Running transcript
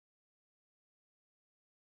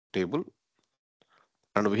table.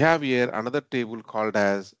 And we have here another table called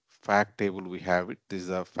as fact table. We have it. This is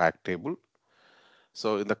a fact table.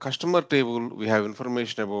 So in the customer table, we have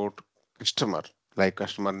information about customer, like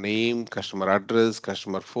customer name, customer address,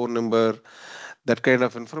 customer phone number. That kind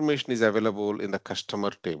of information is available in the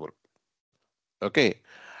customer table. Okay.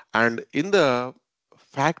 And in the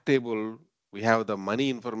fact table, we have the money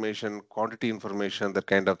information, quantity information, that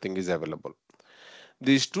kind of thing is available.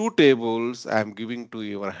 These two tables I am giving to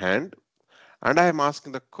your hand, and I am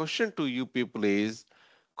asking the question to you people is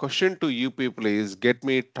get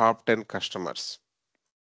me top 10 customers.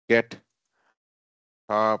 Get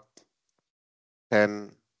top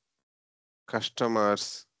 10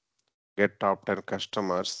 customers, get top 10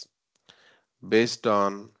 customers based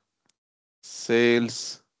on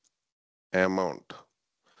sales amount.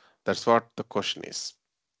 That's what the question is.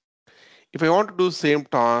 If I want to do same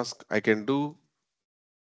task, I can do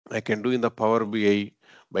in the Power BI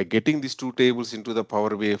by getting these two tables into the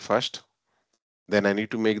Power BI first. Then I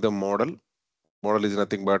need to make the model. Model is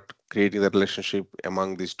nothing but creating the relationship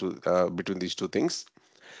among these two, between these two things.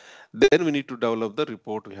 Then we need to develop the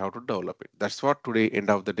report. We have to develop it. That's what today, end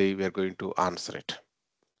of the day, we are going to answer it.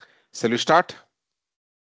 Shall we start?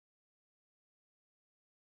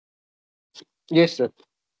 Yes, sir.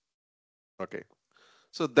 Okay.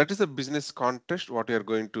 So that is a business context what we are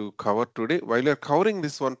going to cover today. While you are covering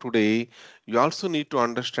this one today, you also need to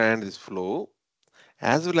understand this flow,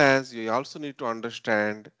 as well as you also need to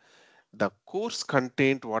understand the course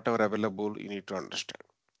content, whatever available, you need to understand.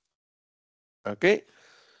 Okay.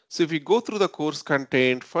 So if we go through the course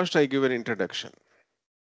content, first I give an introduction.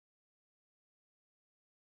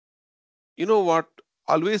 You know what?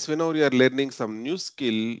 Always whenever you are learning some new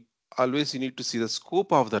skill, always you need to see the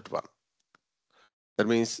scope of that one. That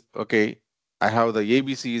means, okay, I have the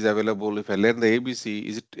ABC is available. If I learn the ABC,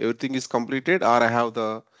 is it everything is completed, or I have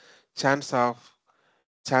the chance of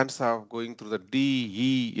going through the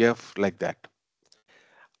D, E, F like that.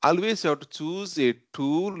 Always you have to choose a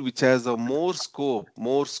tool which has a more scope.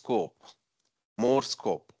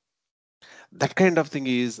 That kind of thing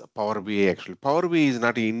is Power BI actually. Power BI is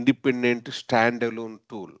not an independent standalone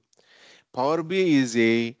tool. Power BI is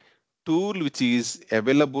a tool which is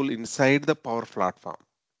available inside the Power Platform.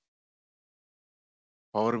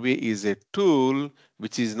 Power BI is a tool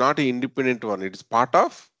which is not an independent one. It is part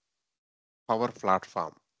of Power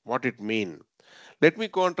Platform. What it mean? Let me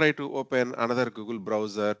go and try to open another Google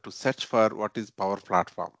browser to search for what is Power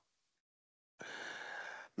Platform.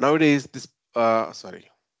 Nowadays,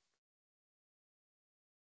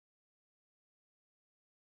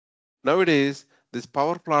 nowadays this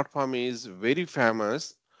Power Platform is very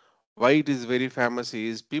famous. Why it is very famous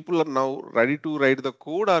is people are now ready to write the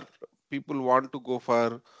code, or people want to go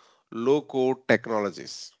for low code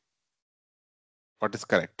technologies. What is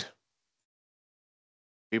correct?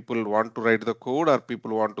 People want to write the code, or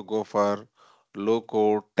people want to go for low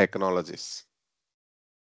code technologies.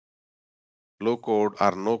 Low code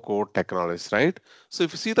or no code technologies, right? So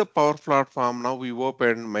if you see the Power Platform, now we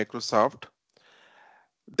open Microsoft,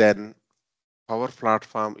 then Power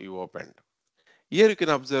Platform you opened. Here you can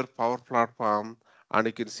observe Power Platform, and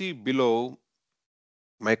you can see below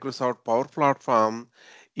Microsoft Power Platform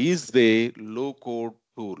is the low code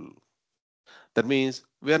tool. That means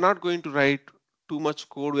we are not going to write too much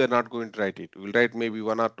code. We are not going to write it. We'll write maybe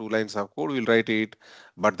 1 or 2 lines of code. We'll write it,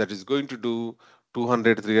 but that is going to do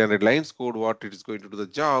 200, 300 lines code. What it is going to do the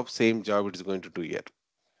job, same job it is going to do here.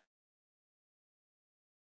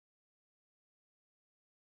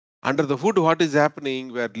 Under the hood, what is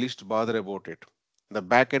happening? We are least bother about it. In the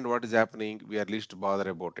back end, what is happening? We are least bother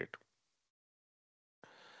about it.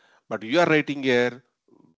 But you are writing here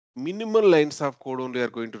minimal lines of code only are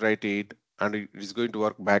going to write it, and it is going to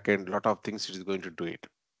work back end. Lot of things it is going to do it.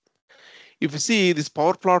 If you see this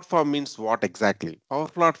Power Platform means what exactly? Power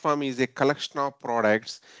Platform is a collection of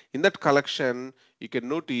products. In that collection, you can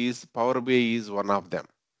notice Power BI is one of them.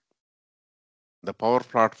 The Power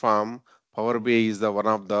Platform, Power BI is the one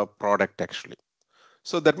of the product actually.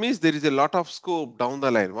 So that means there is a lot of scope down the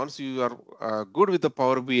line. Once you are good with the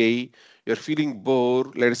Power BI, you're feeling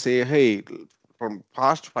bored. Let's say, hey, from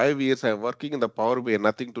past 5 years, I'm working in the Power BI,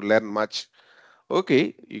 nothing to learn much.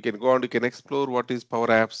 Okay, you can go and you can explore what is Power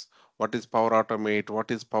Apps, what is Power Automate, what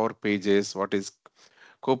is Power Pages, what is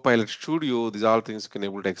Copilot Studio. These are all things you can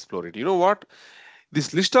able to explore it. You know what?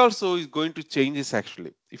 This list also is going to change this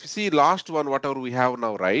actually. If you see last one, whatever we have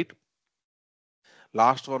now, right?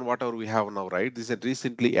 Last one, whatever we have now, right? This is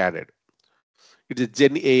recently added. It is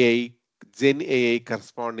Gen AI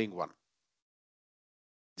corresponding one.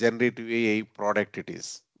 Generative AI product it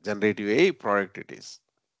is. Generative AI product it is.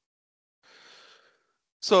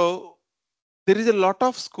 So there is a lot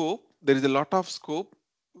of scope. There is a lot of scope.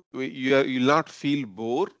 You'll not feel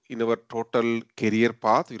bore in our total career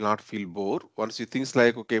path. You'll not feel bore. Once you think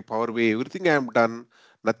like, okay, Power BI, everything I am done,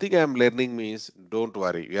 nothing I am learning means don't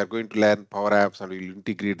worry. We are going to learn Power Apps and we'll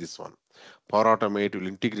integrate this one. Power Automate will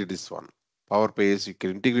integrate this one. Power Pages, you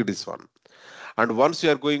can integrate this one. And once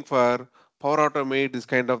you are going for Power Automate, this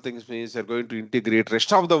kind of things means you are going to integrate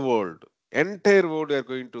rest of the world. Entire world you are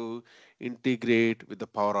going to integrate with the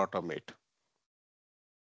Power Automate.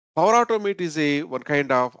 Power Automate is a one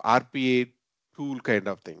kind of RPA tool kind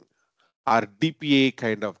of thing, or DPA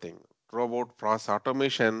kind of thing, robot process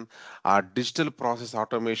automation or digital process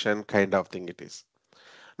automation kind of thing it is.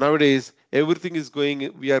 Nowadays, everything is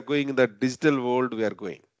going, we are going in the digital world, we are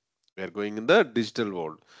going. We are going in the digital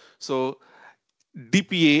world. So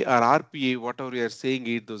DPA or RPA, whatever we are saying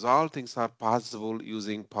it, those all things are possible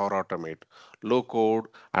using Power Automate, low code,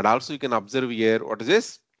 and also you can observe here, what is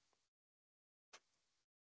this?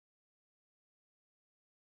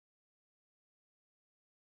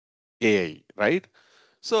 AI, right?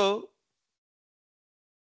 So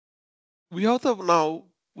we have the now,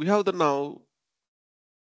 we have the now,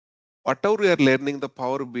 whatever we are learning the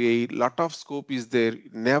Power BI, lot of scope is there.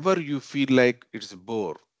 Never you feel like it's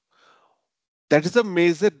bore. That is a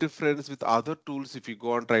major difference with other tools if you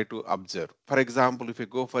go and try to observe. For example, if you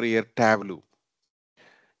go for a Tableau,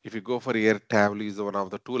 if you go for a Tableau is one of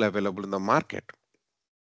the tool available in the market.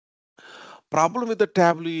 Problem with the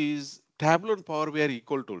Tableau is Tableau and Power BI are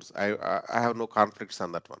equal tools. I have no conflicts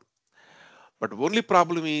on that one. But only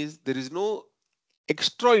problem is there is no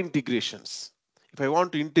extra integrations. If I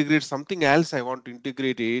want to integrate something else, I want to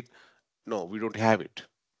integrate it. No, we don't have it.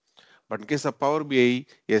 But in case of Power BI,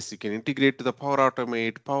 yes, you can integrate to the Power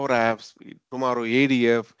Automate, Power Apps, tomorrow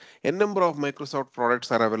ADF, a number of Microsoft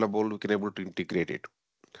products are available. We can able to integrate it.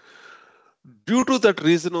 Due to that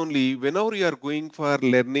reason only, whenever you are going for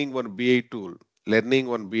learning one BA tool,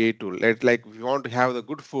 like if you want to have the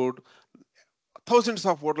good food, thousands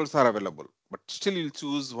of hotels are available, but still you'll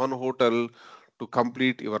choose one hotel to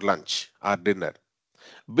complete your lunch or dinner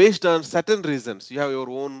based on certain reasons. You have your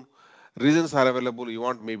own reasons are available. You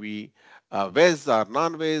want maybe veg or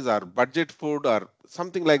non-veg or budget food or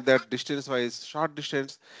something like that, distance wise, short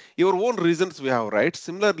distance. Your own reasons we have, right?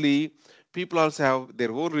 Similarly, people also have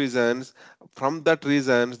their own reasons. From that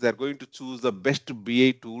reasons, they're going to choose the best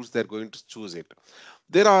BA tools. They're going to choose it.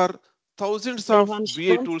 There are thousands of BA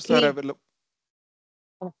Devansh, tools are don't available.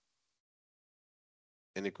 sleep.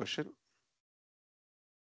 Any question?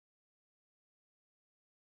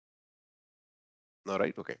 No,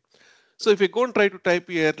 right? Okay. So if you go and try to type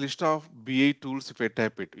here list of BA tools, if I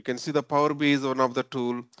type it, you can see the Power BI is one of the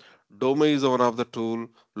tool, Doma is one of the tool,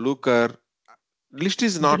 Looker. List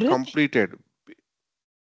is not completed.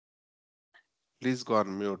 Please go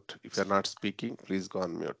on mute. If you're not speaking, please go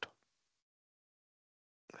on mute.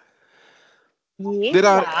 There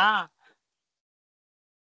ఏంట్రా are,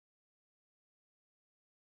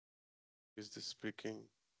 is this speaking?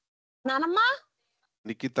 నానమ్మ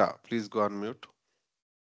Nikita, please go on mute.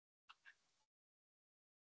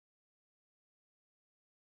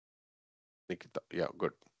 Nikita, yeah,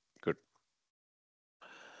 good, good.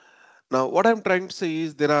 Now, what I'm trying to say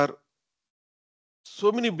is there are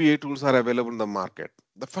so many BA tools are available in the market.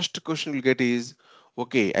 The first question you'll get is,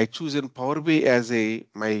 okay, I choose in Power BI as a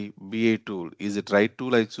my BA tool. Is it right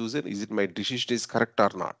tool I choose it? Is it my decision is correct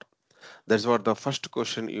or not? That's what the first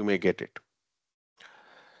question you may get it.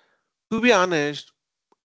 To be honest,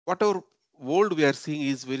 whatever world we are seeing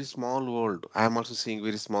is very small world. I am also seeing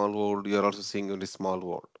very small world. You are also seeing very small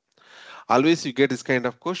world. Always you get this kind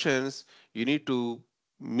of questions. You need to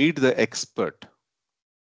meet the expert.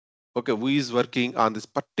 Okay, who is working on this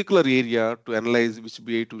particular area to analyze which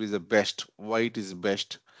BI tool is the best, why it is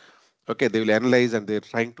best. Okay, they will analyze and they're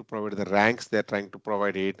trying to provide the ranks, they're trying to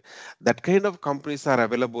provide it. That kind of companies are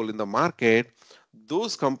available in the market.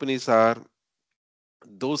 Those companies are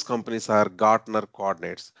those companies are Gartner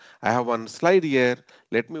coordinates. I have one slide here.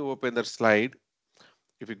 Let me open that slide.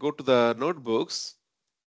 If you go to the notebooks,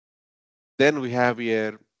 then we have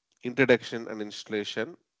here introduction and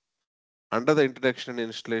installation. Under the introduction and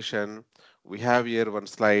installation, we have here one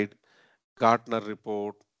slide, Gartner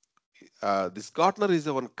report. This Gartner is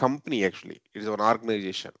a one company actually. It is an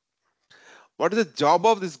organization. What is the job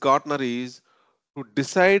of this Gartner is to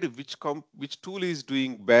decide which tool is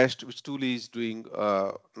doing best, which tool is doing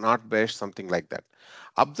not best, something like that.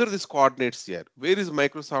 Observe these coordinates here. Where is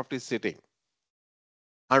Microsoft is sitting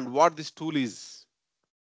and what this tool is.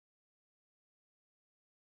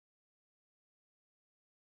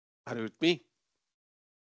 Are you with me?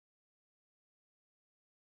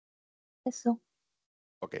 చేస్తావు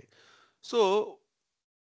Okay. So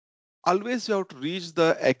always you have to reach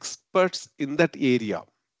the experts in that area.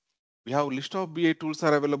 We have list of BI tools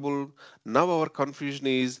are available. Now our confusion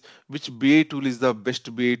is which BI tool is the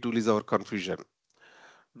best BI tool is our confusion.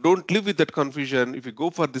 Don't live with that confusion. If you go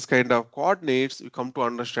for this kind of coordinates, you come to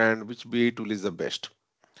understand which BI tool is the best.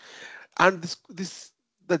 And this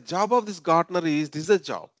the job of this Gartner is this is a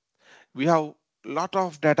job. We have lot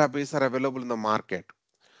of database are available in the market.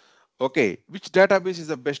 Okay, which database is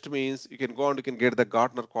the best means you can go and you can get the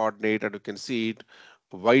Gartner coordinate and you can see it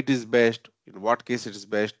why it is best, in what case it is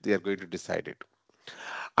best, they are going to decide it.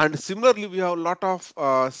 And similarly, we have a lot of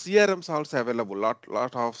CRMs also available, lot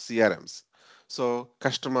of CRMs. So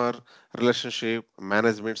customer relationship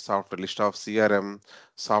management software, list of CRM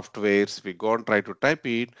softwares. We go and try to type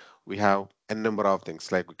it. We have a number of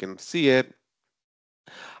things like we can see it,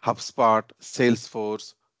 HubSpot,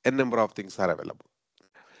 Salesforce, a number of things are available.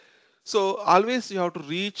 So always you have to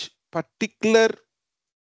reach particular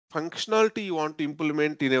functionality you want to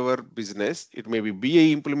implement in our business. It may be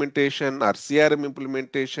BA implementation or CRM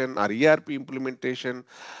implementation or ERP implementation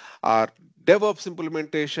or DevOps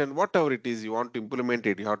implementation, whatever it is you want to implement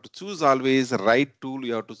it. You have to choose always the right tool,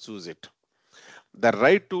 you have to choose it. The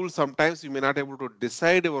right tool, sometimes you may not able to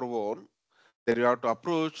decide your own. Then you have to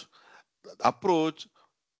approach the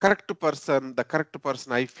correct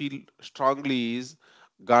person I feel strongly is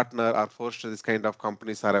Gartner or Forrester, this kind of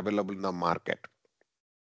companies are available in the market.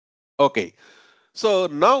 Okay, so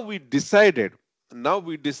now we decided,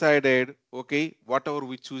 okay, whatever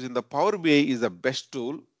we choose in the Power BI is the best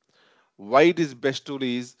tool. Why it is best tool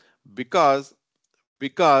is because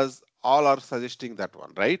because all are suggesting that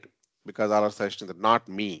one, right? Because all are suggesting that, not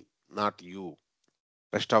me, not you.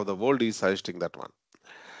 Rest of the world is suggesting that one.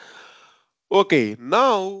 Okay,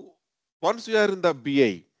 now once you are in the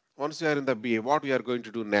BA, what we are going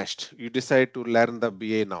to do next? You decide to learn the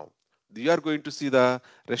BA now. You are going to see the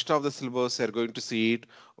rest of the syllabus, you are going to see it.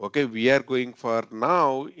 Okay, we are going for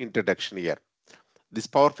now introduction here. This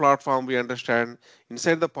Power Platform we understand.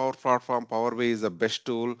 Inside the Power Platform, Power BI is the best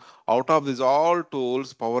tool. Out of these all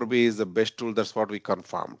tools, Power BI is the best tool. That's what we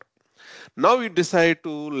confirmed. Now we decide to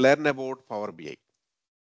learn about Power BI.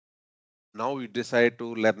 Now we decide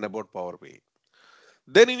to learn about Power BI.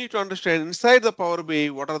 Then you need to understand inside the Power BI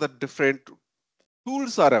what are the different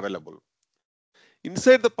tools are available.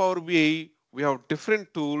 Inside the Power BI we have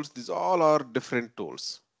different tools. These all are different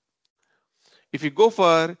tools. If you go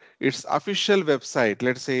for its official website,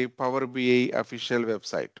 let's say Power BI official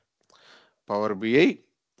website, Power BI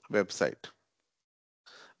website,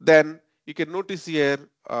 then you can notice here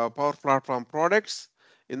Power Platform products.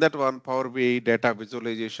 In that one, Power BI data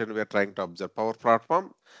visualization, we are trying to observe Power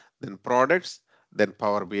Platform, then products, then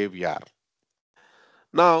Power BI VR.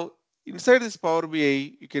 Now, inside this Power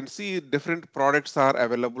BI, you can see different products are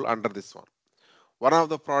available under this one. One of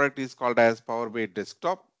the product is called as Power BI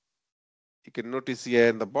Desktop. You can notice here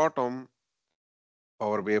in the bottom,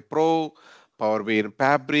 Power BI Pro, Power BI in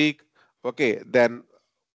Fabric. Okay, then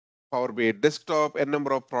Power BI Desktop, a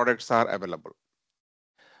number of products are available.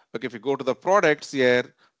 Okay, if you go to the products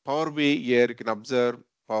here, Power BI here, you can observe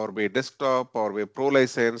Power BI Desktop, Power BI Pro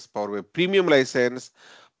license, Power BI Premium license,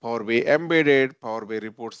 Power BI Embedded, Power BI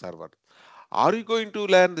Report Server. Are you going to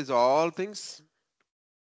learn these all things?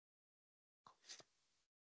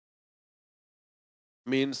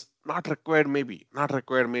 Means not required maybe.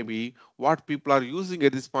 What people are using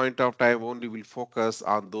at this point of time only will focus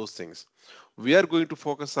on those things. We are going to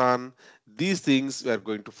focus on these things. We are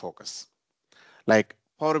going to focus like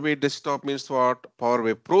Power BI Desktop means what, Power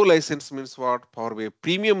BI Pro license means what, Power BI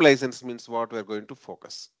Premium license means what. We are going to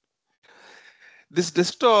focus. This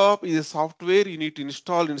desktop is a software you need to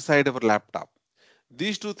install inside our laptop.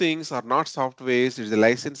 These two things are not softwares, it is the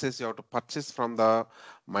licenses you have to purchase from the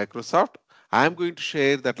Microsoft. I am going to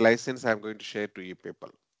share that license, I am going to share to you people.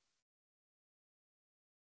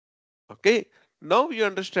 Okay, now you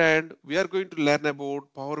understand we are going to learn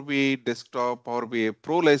about Power BI Desktop, Power BI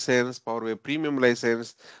Pro license, Power BI Premium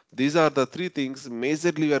license. These are the three things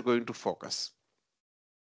majorly we are going to focus.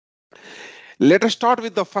 Let us start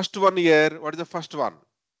with the first one here. What is the first one?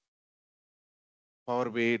 Power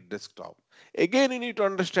BI Desktop. Again, you need to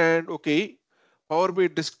understand, okay, Power BI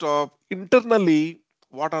Desktop, internally,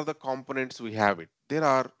 what are the components we have it? There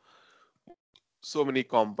are so many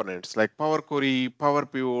components like Power Query, Power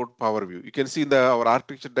Pivot, Power View. You can see in our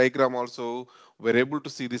architecture diagram also, we're able to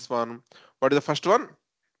see this one. What is the first one?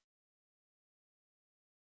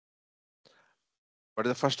 What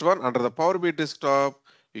is the first one? Under the Power BI Desktop,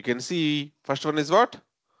 you can see first one is what?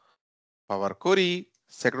 Power Query.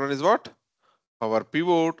 Second one is what? Power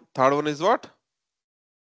Pivot. Third one is what?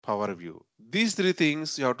 Power View. These three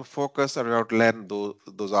things you have to focus and you have to learn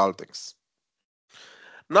those all things.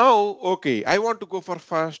 Now, okay, I want to go for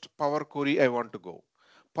first Power Query. I want to go.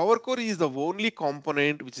 Power Query is the only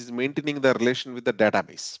component which is maintaining the relation with the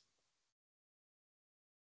database.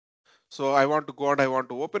 So I want to go and I want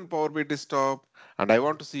to open Power BI desktop and I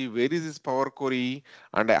want to see where is this Power Query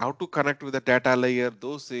and how to connect with the data layer.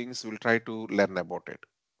 Those things we'll try to learn about it.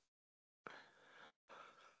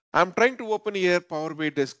 I'm trying to open here Power BI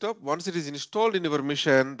desktop. Once it is installed in your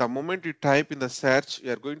machine, the moment you type in the search,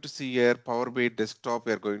 you are going to see here Power BI desktop.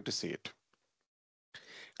 You are going to see it.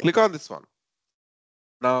 Click on this one.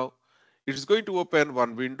 Now it is going to open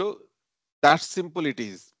one window. That simple it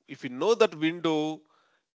is. If you know that window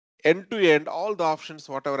end to end, all the options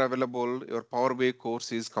whatever available, your Power BI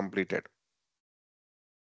course is completed.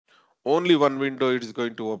 Only one window it is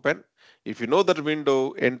going to open. If you know that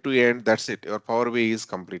window end to end, that's it. Your Power BI is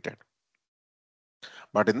completed.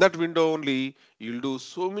 But in that window only, you'll do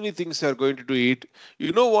so many things you are going to do it.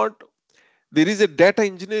 You know what? There is a data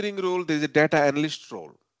engineering role, there is a data analyst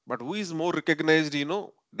role. But who is more recognized,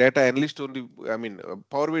 Data analyst only,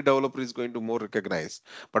 Power BI developer is going to more recognize.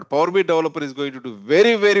 But Power BI developer is going to do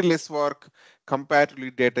very, very less work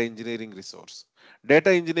comparatively data engineering resource. Data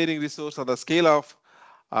engineering resource on the scale of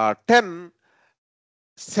 10,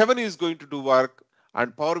 7 is going to do work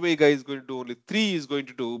and Power BI guy is going to do only 3 is going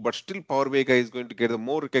to do, but still Power BI guy is going to get the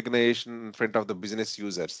more recognition in front of the business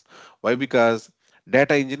users. Why? Because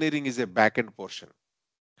data engineering is a back-end portion.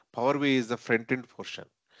 Power BI is the front-end portion.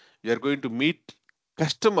 You are going to meet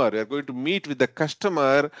customer, you are going to meet with the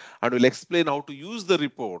customer and will explain how to use the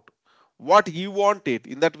report, what you want it.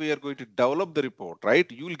 In that way, you are going to develop the report, right?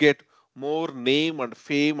 You will get more name and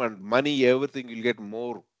fame and money, everything you'll get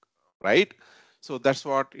more, right? So that's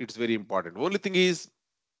what it's very important. Only thing is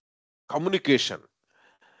communication.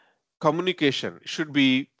 Communication should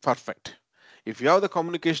be perfect. If you have the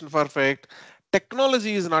communication perfect,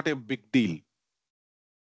 technology is not a big deal.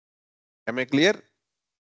 Am I clear?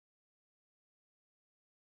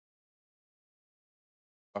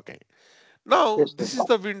 Okay. Now Yes, this sir. is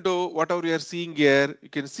the window, whatever you are seeing here. You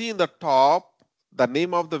can see in the top the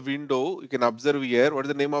name of the window. You can observe here. What is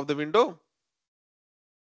the name of the window?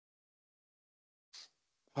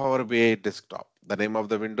 Power BI desktop. The name of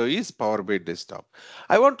the window is Power BI desktop.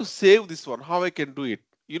 I want to save this one. How I can do it?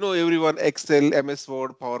 You know everyone Excel, MS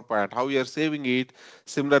Word, PowerPoint. How you are saving it?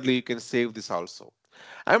 Similarly, you can save this also.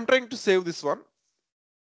 I am trying to save this one.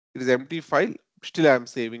 It is empty file. Still, I am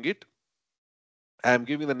saving it. I am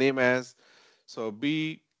giving the name as so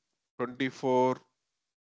B24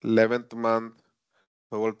 11th month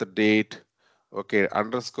 12th date. Okay,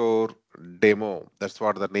 underscore demo. That's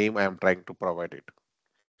what the name I am trying to provide it.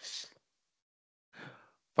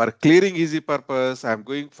 For clearing easy purpose, I'm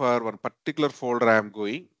going for one particular folder I'm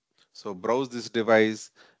going. So browse this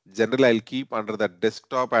device. Generally, I'll keep under the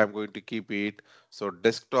desktop. I'm going to keep it. So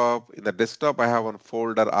desktop, in the desktop, I have one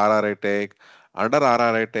folder RRI Tech. Under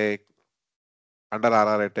RRI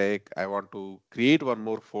Tech, I want to create one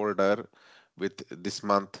more folder with this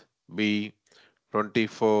month B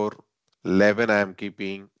 24/11 I am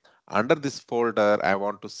keeping. Under this folder, I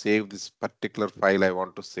want to save this particular file. I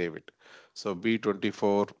want to save it. So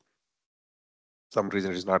B24 some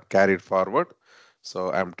reason it is not carried forward.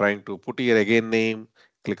 So I'm trying to put here again name,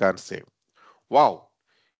 click on save. Wow,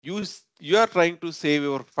 you are trying to save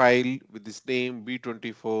your file with this name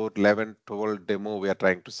B24/11/12 demo. We are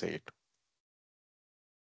trying to say it.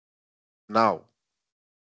 Now,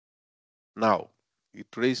 now,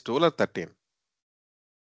 today is 12 or 13.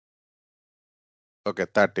 Okay,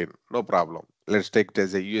 13, no problem. Let's take it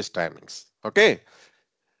as a US timings. Okay.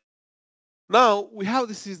 Now we have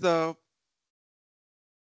this is the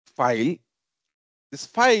file. This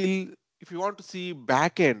file, if you want to see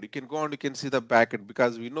backend, you can go and you can see the backend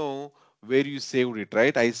because we know where you saved it,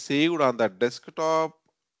 right? I saved on the desktop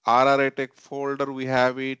RRITech folder. We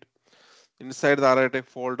have it inside the RRITech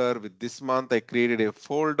folder. With this month, I created a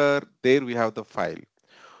folder. There we have the file.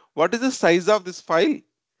 What is the size of this file?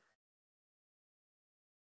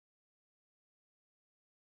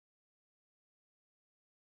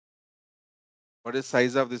 What is the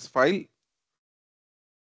size of this file?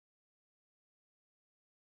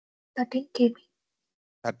 13 KB.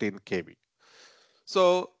 13 KB.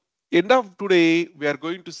 So end of today, we are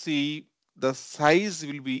going to see the size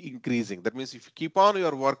will be increasing. That means if you keep on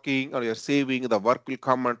your working or you're saving, the work will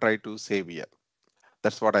come and try to save here.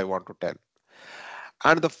 That's what I want to tell.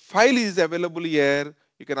 And the file is available here.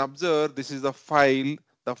 You can observe this is the file.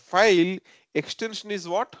 The file extension is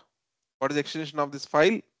what? What is the extension of this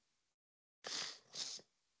file?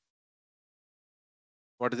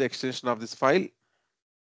 What is the extension of this file?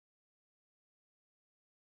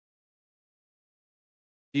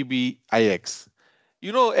 PBIX.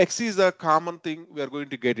 You know, X is a common thing. We are going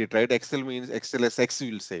to get it, right? Excel means XLS X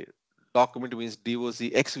we will say. Document means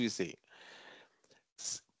DOC X we say.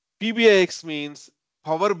 PBIX means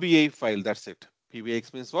Power BI file. That's it.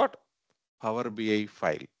 PBIX means what? Power BI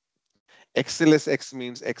file. XLS X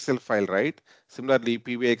means Excel file, right? Similarly,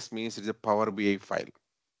 PBIX means it's a Power BI file.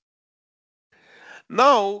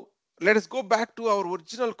 Now, let us go back to our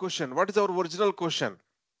original question. What is our original question?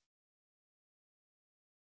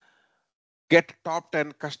 Get top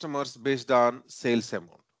 10 customers based on sales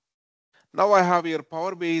amount. Now I have here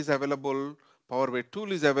Power BI is available, Power BI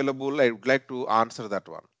tool is available. I would like to answer that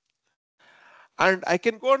one. And I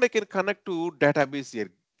can go and I can connect to database here.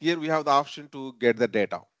 Here we have the option to get the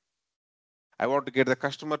data. I want to get the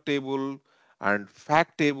customer table and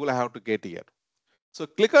fact table I have to get here. So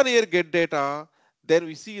click on here, get data. Then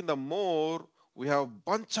we see in the more, we have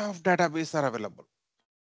bunch of database are available.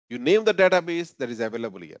 You name the database that is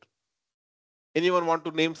available here. Anyone want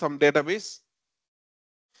to name some database?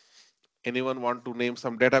 Anyone want to name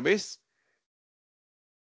some database?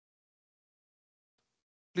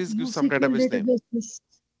 Please give some NoSQL database name. databases.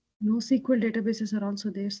 NoSQL databases are also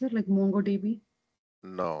there, sir, like MongoDB.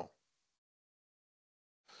 No.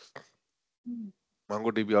 Hmm.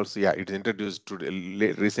 MongoDB also, yeah, it is introduced to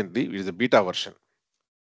recently. It is a beta version.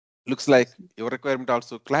 Looks like Yes, sir. your requirement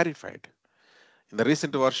also clarified. In the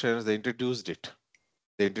recent versions, they introduced it.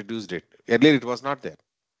 They introduced it. Earlier, it was not there.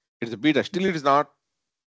 It is a beta. Still, it is not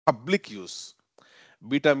public use.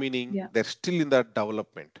 Beta meaning Yeah. they're still in the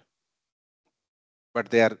development, but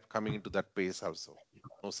they are coming into that phase also.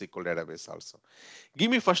 NoSQL database also. Give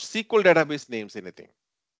me first SQL database names, anything.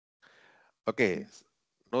 Okay.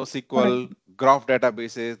 NoSQL, Oracle. graph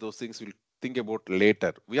databases, those things we'll think about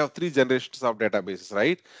later. We have three generations of databases,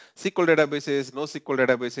 right? SQL databases, NoSQL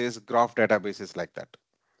databases, graph databases like that.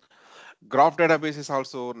 Graph database is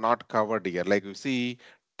also not covered here. Like you see,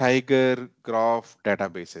 Tiger graph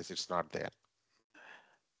databases, it's not there.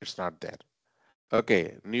 It's not there.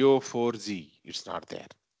 Okay, Neo 4G, it's not there.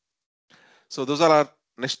 So those are our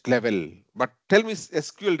next level. But tell me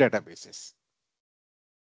SQL databases.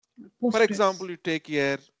 For example, Postgres. you take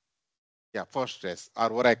here, yeah, Postgres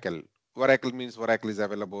or Oracle. Oracle means Oracle is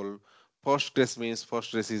available. Postgres means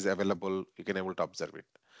Postgres is available. You can able to observe it.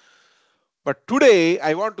 But today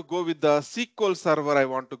I want to go with the SQL server. I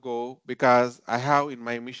want to go because I have in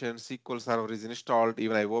my mission SQL server is installed.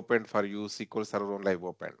 Even I opened for you SQL server only I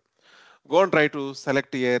opened. Go and try to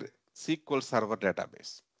select here SQL server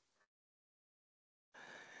database.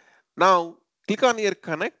 Now click on here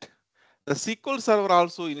connect. The SQL server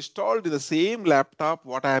also installed in the same laptop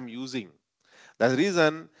what I am using. That's the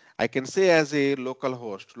reason I can say as a local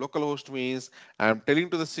host. Local host means I'm telling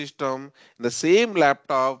to the system in the same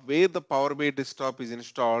laptop where the Power BI desktop is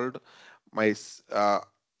installed, my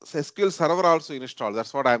SQL server also installed.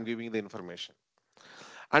 That's what I'm giving the information.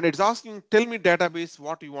 And it's asking, tell me database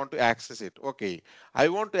what you want to access it. Okay, I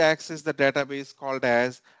want to access the database called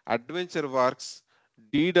as AdventureWorks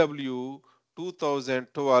DW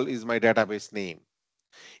 2012 is my database name.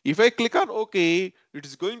 If I click on OK, it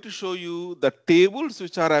is going to show you the tables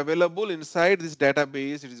which are available inside this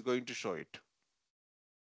database. It is going to show it.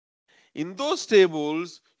 In those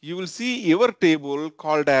tables, you will see your table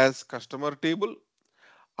called as customer table,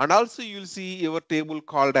 and also you will see your table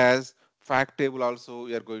called as fact table. Also,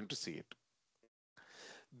 you are going to see it.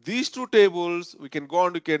 These two tables, we can go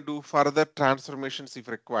and we can do further transformations if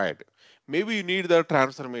required. Maybe you need the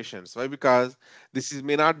transformations. Why? Because this is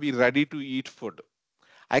may not be ready to eat food.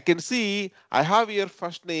 I can see I have your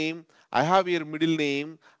first name, I have your middle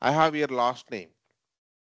name, I have your last name.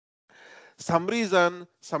 Some reason,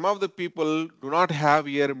 some of the people do not have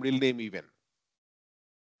your middle name even.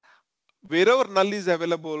 Wherever null is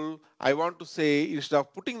available, I want to say instead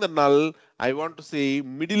of putting the null, I want to say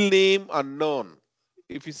middle name unknown.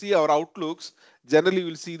 If you see our outlooks, generally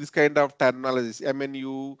we'll see this kind of terminologies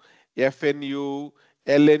MNU, FNU,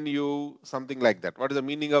 LNU, something like that. What is the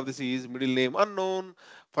meaning of this is middle name unknown,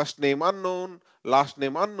 first name unknown, last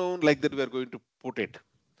name unknown, like that we are going to put it.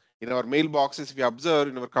 In our mailboxes, if you observe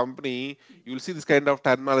in our company, you will see this kind of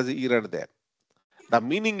terminology here and there. The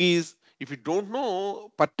meaning is if you don't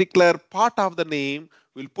know particular part of the name,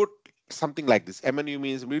 we'll put something like this. MNU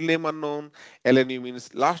means middle name unknown, LNU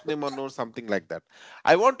means last name unknown, something like that.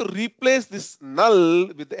 I want to replace this null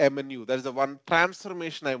with MNU. That is the one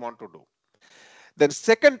transformation I want to do. Then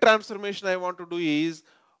second transformation I want to do is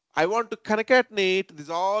I want to concatenate these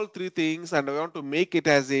all three things and I want to make it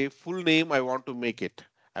as a full name. I want to make it.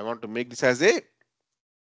 I want to make this as a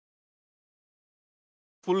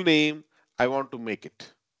full name. I want to make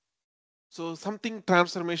it. So something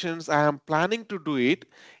transformations I am planning to do it.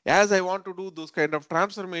 As I want to do those kind of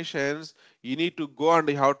transformations, you need to go and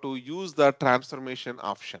you have to use the transformation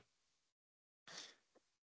option.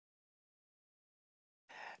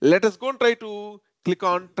 Let us go and try to click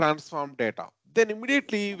on transform data. Then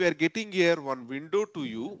immediately we are getting here one window to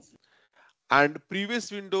you, and previous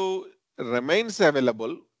window remains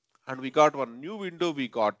available, and we got one new window, we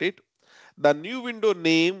got it. The new window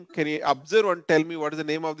name, can you observe and tell me what is the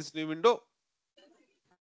name of this new window?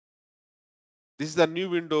 This is the new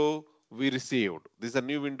window we received. This is the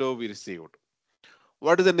new window we received.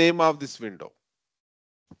 What is the name of this window?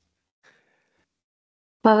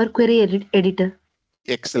 Power Query Editor.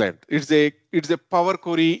 Excellent. It's a Power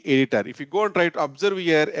Query editor. If you go and try to observe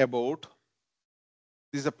here about,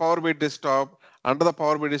 this is a Power BI desktop. Under the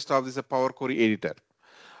Power BI desktop, this is a Power Query editor.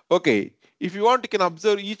 Okay. If you want, you can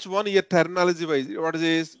observe each one here terminology wise. What is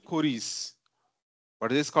this? Queries.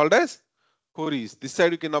 What is this called as? Queries. This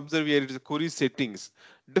side you can observe here, it is query settings.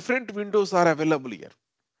 Different windows are available here.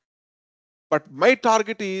 But my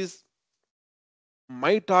target is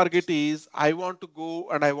I want to go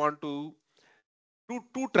and I want to do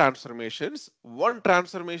two transformations. One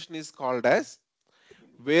transformation is called as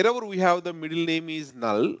wherever we have the middle name is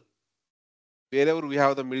null, wherever we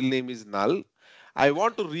have the middle name is null, I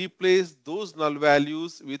want to replace those null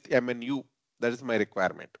values with MNU. That is my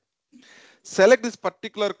requirement. Select this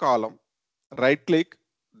particular column, right click,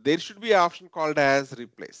 there should be an option called as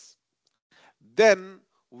replace. Then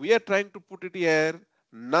we are trying to put it here,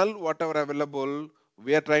 null whatever available,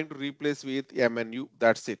 we are trying to replace with MNU.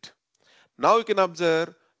 That's it. Now you can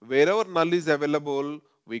observe wherever null is available,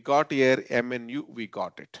 we got here MNU, we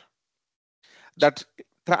got it. That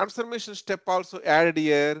transformation step also added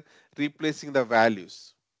here, replacing the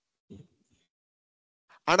values.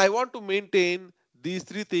 And I want to maintain these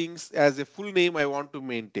three things as a full name. I want to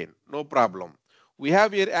maintain, no problem. We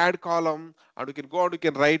have here add column, and you can go and you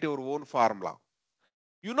can write your own formula.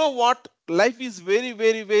 You know what? Life is very,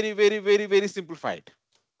 very, very, very, very, very simplified.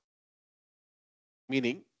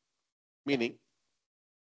 Meaning, meaning,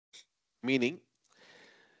 meaning,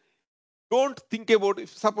 don't think about,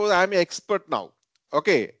 if suppose I am an expert now.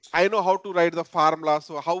 Okay, I know how to write the formula.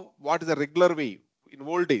 So what is the regular way? In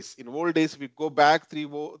old days, we go back 3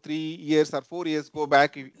 years or 4 years, go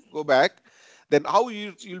back, then how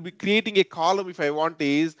you'll be creating a column. If I want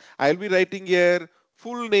is, I'll be writing here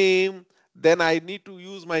full name, then I need to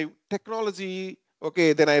use my technology.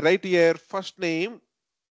 Okay, then I write here first name,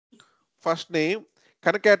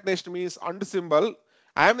 concatenation means and symbol.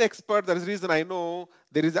 I am the expert, that is the reason I know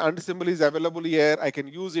there is and symbol is available here. I can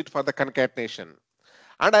use it for the concatenation.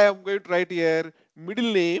 And I am going to write here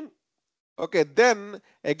middle name. Okay, then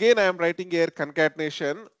again I am writing here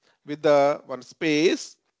concatenation with the one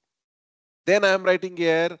space. Then I am writing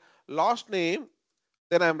here last name.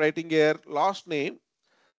 Then I am writing here last name.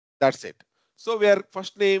 That's it. So we are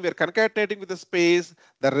first name, we are concatenating with the space.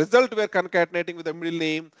 The result we are concatenating with the middle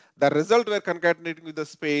name. The result we are concatenating with the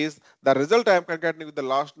space. The result I am concatenating with the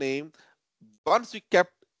last name. Once we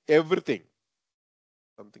kept everything,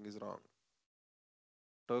 something is wrong.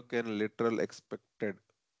 Token literal expected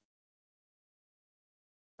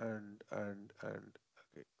and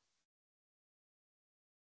okay.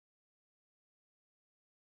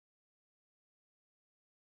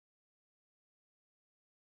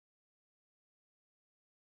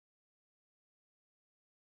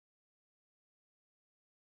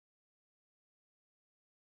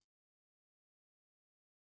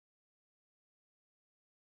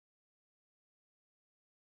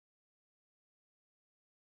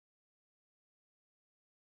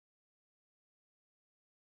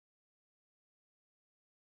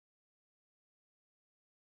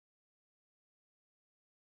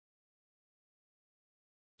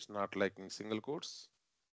 It's not liking single quotes.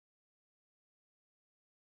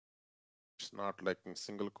 It's not liking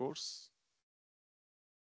single quotes.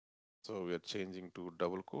 So we are changing to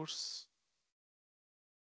double quotes.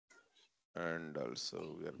 And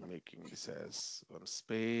also we are making this as one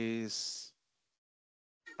space.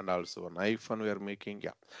 And also an hyphen we are making.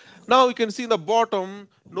 Yeah. Now you can see in the bottom,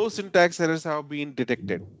 no syntax errors have been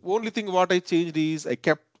detected. Only thing what I changed is I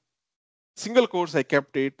kept single quotes, I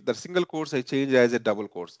kept it. The single quotes I changed as a double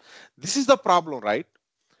quotes. This is the problem, right?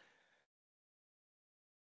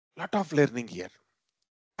 Lot of learning here.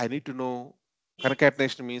 I need to know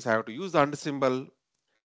concatenation means I have to use the and symbol.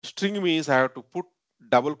 String means I have to put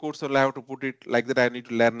double quotes or I have to put it like that. I need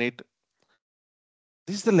to learn it.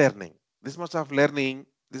 This is the learning. This much of learning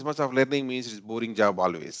means it's boring job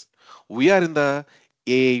always. We are in the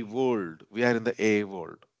AI world. We are in the AI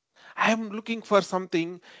world. I am looking for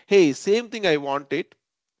something. Hey, same thing I want it.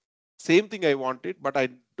 Same thing I want it, but I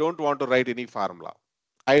don't want to write any formula.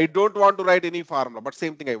 I don't want to write any formula, but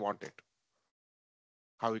same thing I want it.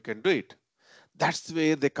 How you can do it? That's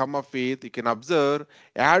where they come up with, you can observe,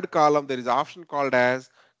 add column, there is an option called as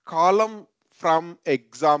column from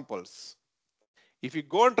examples. If you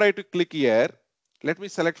go and try to click here, let me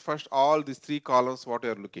select first all these three columns what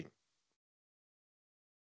you are looking.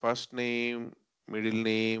 First name, middle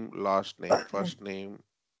name, last name, first name,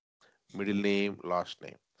 middle name, last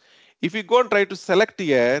name. If you go and try to select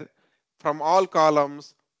here from all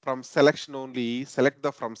columns from selection only, select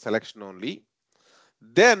the from selection only,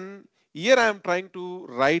 then here I am trying to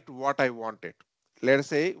write what I wanted. Let's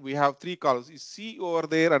say we have three columns. You see over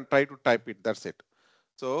there and try to type it. That's it.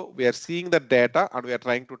 So we are seeing the data and we are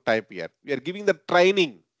trying to type here. We are giving the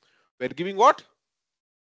training. We are giving what?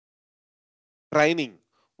 Training.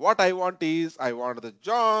 What I want is I want the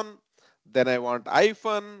John, then I want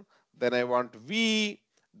hyphen, then I want V,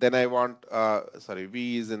 then I want sorry,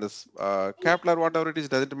 V is in this capital, whatever it is,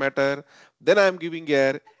 doesn't matter. Then I am giving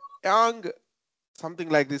here young, something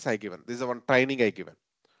like this I given. This is one training I given.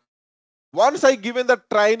 Once I given the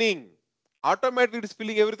training, automatically it is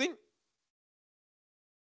filling everything.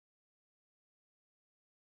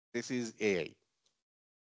 This is AI.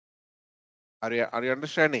 Are you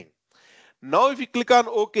understanding? Now if you click on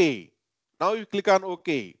OK, now you click on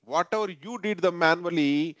OK, whatever you did the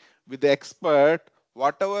manually with the expert,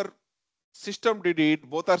 whatever system did it,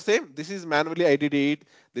 both are same. This is manually I did it.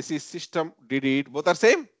 This is system did it. Both are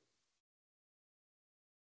same.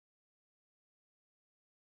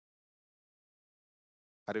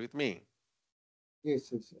 Are you with me? Yes,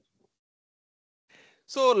 yes, sir.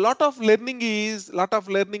 So lot of learning is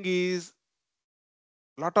automated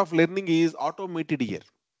here.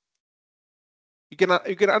 You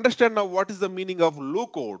can understand now what is the meaning of low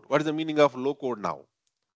code. What is the meaning of low code now?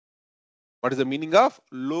 What is the meaning of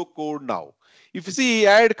low code now? If you see,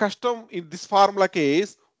 I had custom in this formula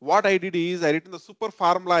case, what I did is I written the super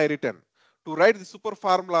formula I written. To write the super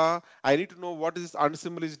formula, I need to know what is this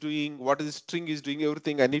unsymbol is doing, what is this string is doing,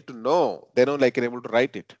 everything I need to know. Then only I can able to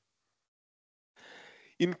write it.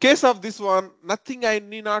 In case of this one, nothing I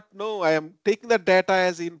need not know. I am taking the data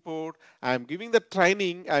as input. I am giving the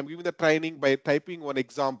training. I am giving the training by typing one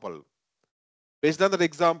example. Based on that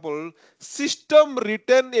example, system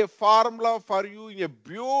written a formula for you in a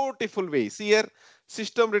beautiful way. See here,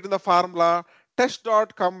 system written the formula, test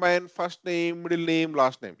dot combine first name, middle name,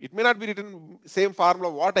 last name. It may not be written same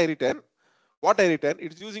formula what I written.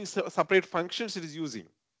 It is using separate functions it is using.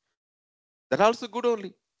 That also good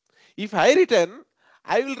only. If I written,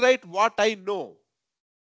 I will write what I know.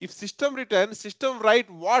 If system written, system write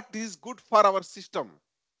what is good for our system.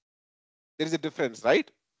 There is a difference, right?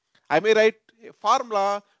 I may write a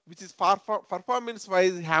formula which is performance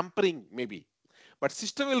wise hampering maybe, but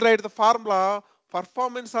system will write the formula,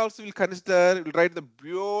 performance also will consider, will write the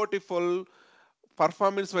beautiful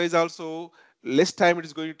performance wise also, less time it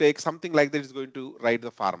is going to take, something like that is going to write the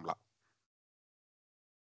formula.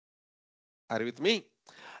 Are you with me?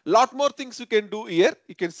 Lot more things you can do here.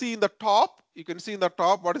 You can see in the top,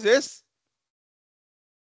 what is this?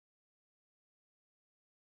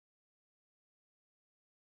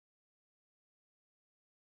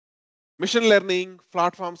 Machine learning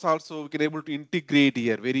platforms also we can able to integrate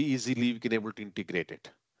here very easily. We can able to integrate it.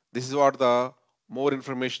 This is what the more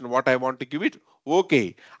information what I want to give it.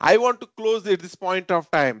 Okay, I want to close at this point of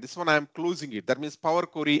time. This one I am closing it. That means Power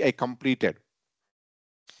Query I completed.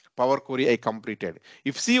 Power Query I completed.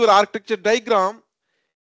 If you see your architecture diagram,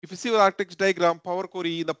 Power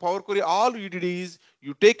Query, in the Power Query, all you did is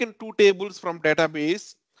you taken two tables from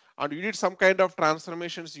database and you did some kind of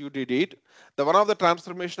transformations. You did it. The one of the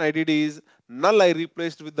transformation I did is null I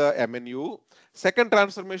replaced with the MNU. Second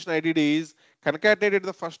transformation I did is concatenated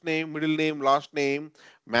the first name, middle name, last name.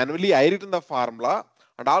 Manually I written the formula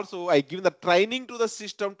and also I given the training to the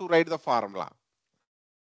system to write the formula.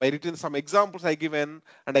 I written some examples I given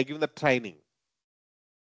and I given the training.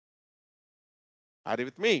 Are you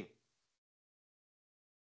with me?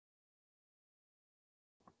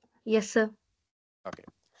 Yes, sir. Okay.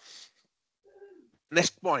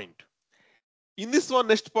 Next point. In this one,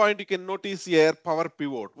 next point, you can notice here power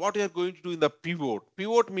pivot. What you are going to do in the pivot?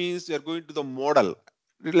 Pivot means you are going to the model.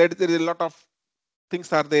 There is a lot of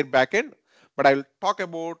things are there backend, but I will talk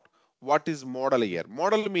about what is model here.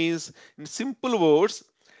 Model means, in simple words,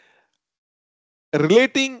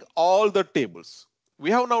 relating all the tables. We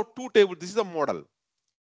have now two tables. This is a model.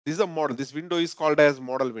 This is a model. This window is called as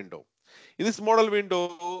model window. In this model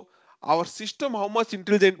window, our system how much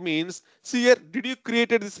intelligent means, see here, did you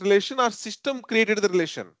created this relation or system created the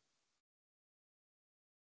relation?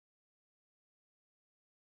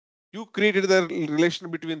 You created the relation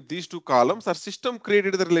between these two columns, or system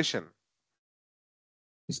created the relation?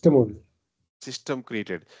 System only. System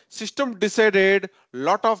created. System decided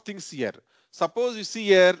lot of things here. Suppose you see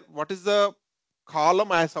here, what is the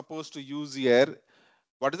column I supposed to use here?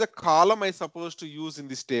 What is the column I supposed to use in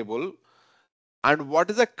this table? And what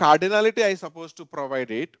is the cardinality I supposed to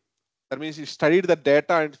provide it? That means you studied the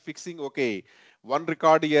data and fixing, okay, one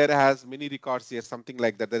record here has many records here, something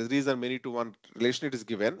like that. There is reason many to one relation it is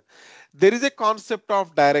given. There is a concept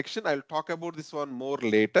of direction. I'll talk about this one more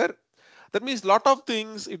later. That means lot of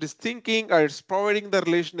things it is thinking and it's providing the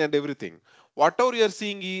relation and everything. Whatever you are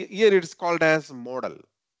seeing here, it is called as model.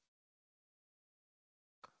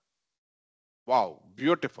 Wow,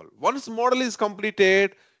 beautiful. Once model is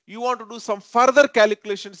completed, you want to do some further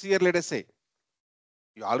calculations here. Let us say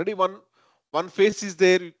you already one phase is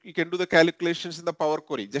there. You can do the calculations in the Power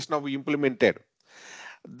Query. Just now we implemented.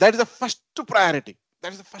 That is the first priority.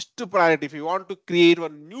 That is the first priority. If you want to create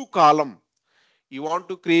one new column, you want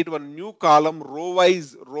to create one new column row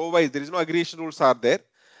wise. There is no aggregation rules are there.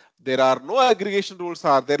 There are no aggregation rules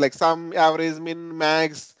are there, like some average, min,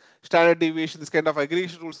 max, standard deviation. This kind of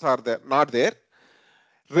aggregation rules are there, not there.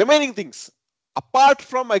 Remaining things, apart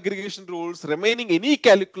from aggregation rules, remaining any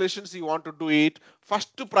calculations you want to do it,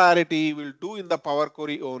 first priority will do in the Power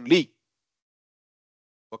Query only.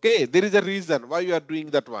 Okay, there is a reason why you are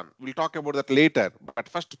doing that one. We'll talk about that later. But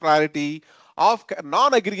first priority of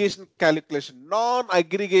non-aggregation calculations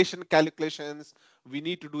we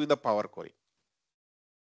need to do in the Power Query.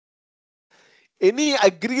 Any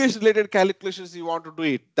aggregation related calculations you want to do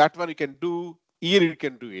it, that one you can do, here you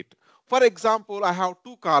can do it. For example, I have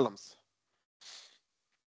two columns.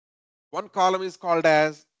 One column is called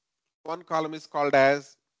as what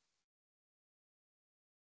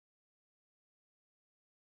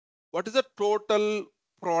is the total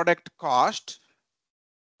product cost?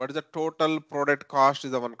 What is the total product cost is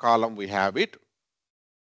the one column we have it.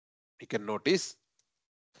 You can notice.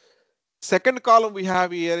 Second column we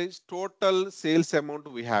have here is total sales amount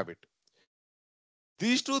we have it.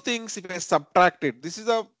 These two things if I subtract it, this is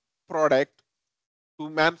a product. To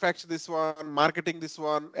manufacture this one, marketing this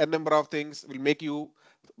one, a number of things will make you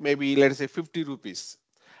maybe let us say 50 rupees.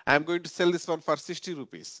 I'm going to sell this one for 60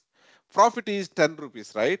 rupees. Profit is 10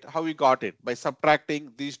 rupees, right? How we got it? By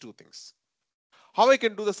subtracting these two things. How I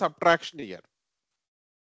can do the subtraction here?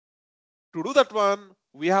 To do that one,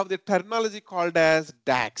 we have the terminology called as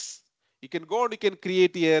DAX. You can go and you can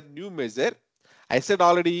create a new measure. I said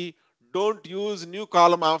already, don't use new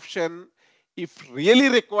column option. If really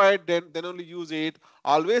required, then only use it.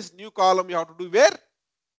 Always new column you have to do where?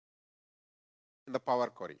 In the Power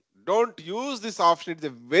Query. Don't use this option. It's a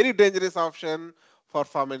very dangerous option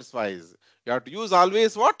performance wise. You have to use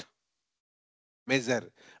always what? Measure.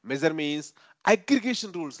 Measure means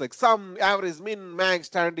aggregation rules like sum, average, min, max,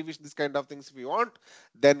 standard deviation, this kind of things. If you want,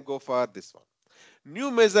 then go for this one.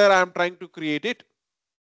 New measure, I am trying to create it.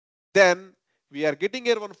 Then we are getting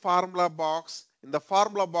here one formula box. In the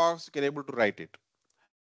formula box, you can able to write it.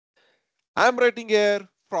 I am writing here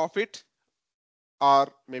profit or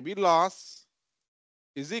maybe loss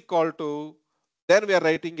is equal to, then we are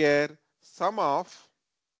writing here sum of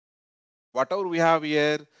whatever we have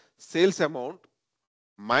here sales amount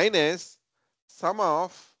minus sum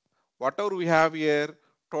of whatever we have here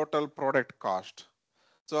total product cost.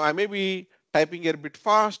 So I may be typing here a bit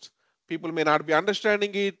fast. People may not be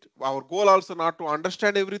understanding it. Our goal also not to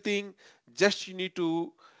understand everything. Just you need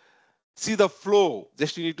to see the flow.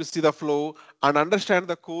 Just you need to see the flow and understand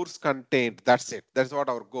the course content. That's it. That's what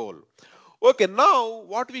our goal. Okay, now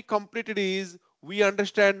what we completed is we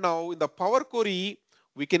understand now in the Power Query,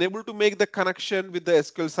 we can able to make the connection with the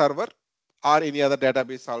SQL server or any other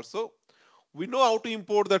database also. We know how to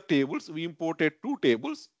import the tables. We imported two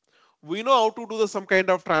tables. We know how to do some kind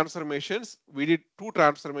of transformations. We did two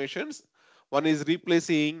transformations. One is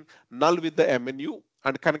replacing null with the MNU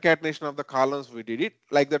and concatenation of the columns. We did it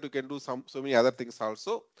like that. You can do so many other things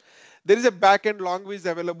also. There is a backend language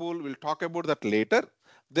available. We'll talk about that later.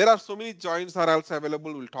 There are so many joins are also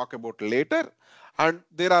available. We'll talk about later. And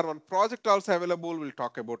there are one project also available. We'll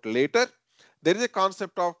talk about later. There is a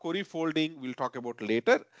concept of query folding. We'll talk about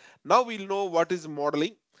later. Now we'll know what is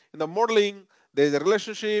modeling. In the modeling, there is a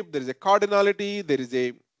relationship. There is a cardinality. There is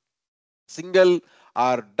a single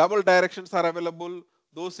or double directions are available.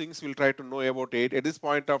 Those things we'll try to know about it. At this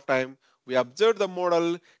point of time, we observed the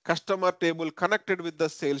model customer table connected with the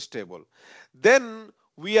sales table. Then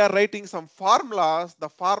we are writing some formulas. The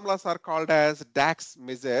formulas are called as DAX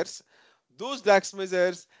measures. Those DAX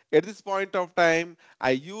measures at this point of time,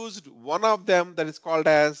 I used one of them that is called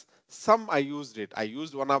as sum. I used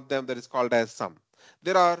one of them that is called as sum.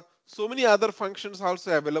 There are So many other functions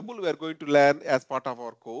also available. We are going to learn as part of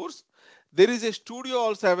our course. There is a studio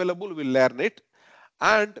also available. We'll learn it.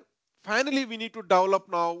 And finally, we need to develop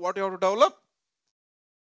now. What you have to develop?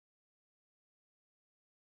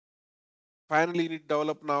 Finally, you need to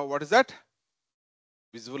develop now. What is that?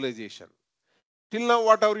 Visualization. Till now,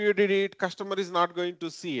 whatever you did it, customer is not going to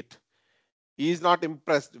see it. He is not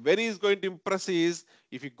impressed. When he is going to impress is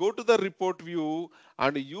if you go to the report view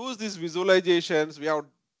and use these visualizations, we have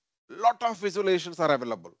lot of visualizations are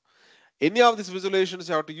available. Any of these visualizations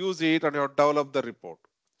you have to use it and you have to develop the report.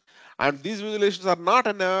 And these visualizations are not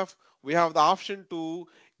enough. We have the option to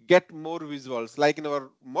get more visuals. Like in our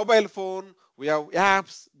mobile phone, we have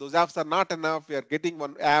apps. Those apps are not enough. We are getting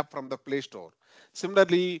one app from the Play Store.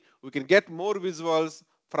 Similarly, we can get more visuals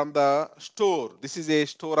from the store. This is a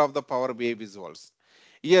store of the Power BI visuals.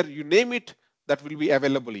 Here, you name it, that will be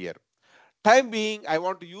available here. Time being, I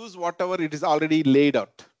want to use whatever it is already laid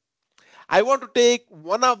out. I want to take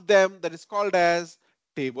one of them that is called as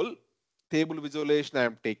table visualization I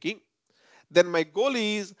am taking. Then my goal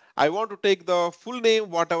is I want to take the full name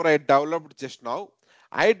whatever I developed just now.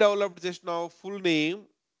 I developed just now full name.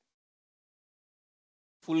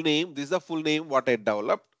 This is the full name what I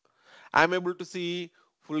developed. I'm able to see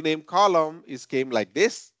full name column is came like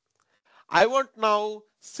this. I want now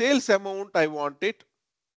sales amount I want it.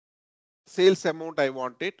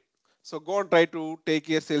 So go and try to take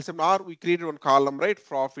here sales amount, or we created one column, right?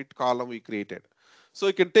 Profit column we created. So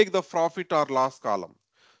you can take the profit or loss column.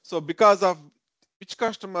 So because of which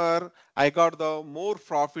customer I got the more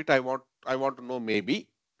profit I want to know maybe.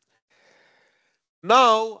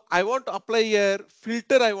 Now I want to apply here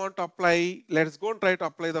filter I want to apply. Let's go and try to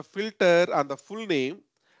apply the filter on the full name.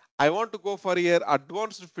 I want to go for here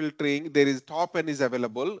advanced filtering. There is top n is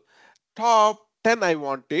available. Top 10 I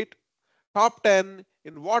want it. Top 10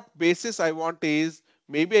 in what basis I want is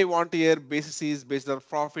maybe I want here basis is based on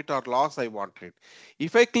profit or loss I want it.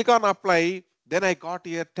 If I click on apply, then I got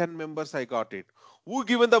here 10 members I got it. Who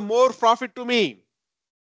given the more profit to me?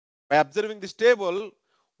 By observing this table,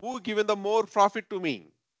 who given the more profit to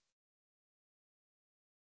me?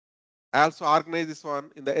 I also organize this one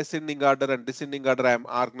in the ascending order and descending order. I am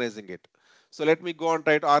organizing it. So let me go and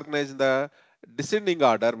try to organize in the descending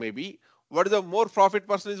order maybe. What is the more profit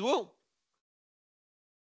person is who?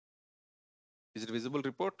 Is it visible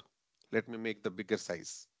report? Let me make the bigger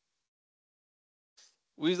size.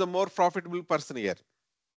 Who is the more profitable person here?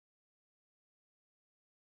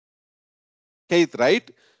 Keith, right?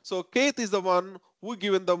 So Keith is the one who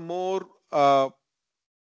given the more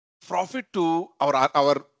profit to our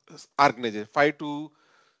organization.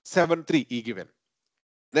 5273 e given.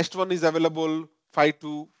 Next one is available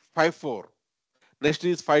 5254. Next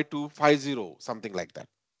is 5250, something like that.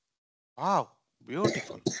 Wow,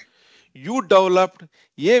 beautiful. You developed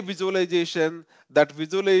a visualization. That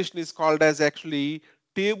visualization is called as actually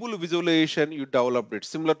table visualization. You developed it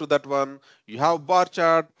similar to that one. You have bar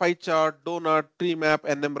chart, pie chart, donut, tree map,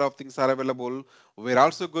 and number of things are available. We're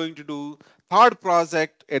also going to do third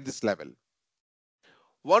project at this level.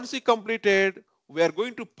 Once we completed, we are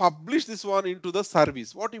going to publish this one into the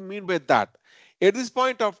service. What do you mean by that? At this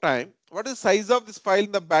point of time, what is the size of this file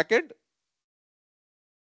in the backend?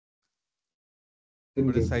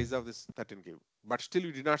 What is the size of this 13 GB? But still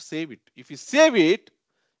you did not save it. If you save it,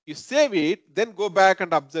 then go back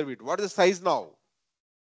and observe it. What is the size now?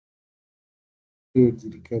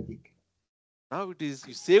 Now it is,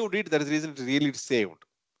 you saved it, that is the reason it really saved.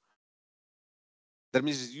 That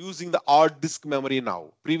means it's using the hard disk memory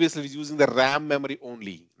now. Previously it was using the RAM memory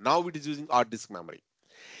only. Now it is using hard disk memory.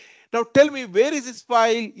 Now tell me, where is this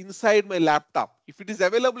file inside my laptop? If it is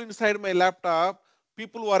available inside my laptop,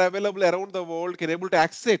 people who are available around the world can able to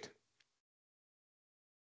access it.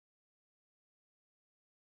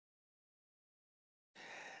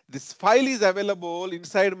 This file is available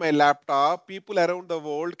inside my laptop. People around the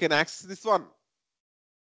world can access this one.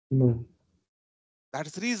 No.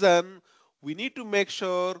 That's the reason we need to make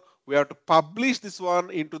sure we have to publish this one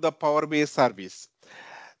into the Power BI service.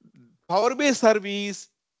 Power BI service,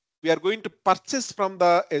 we are going to purchase from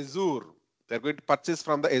the Azure. They are going to purchase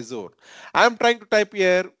from the Azure. I am trying to type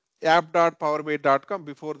here app.powerbi.com.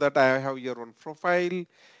 Before that, I have here one profile.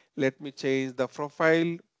 Let me change the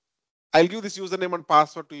profile. I'll give this username and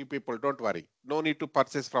password to you people. Don't worry. No need to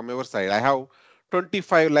purchase from your side. I have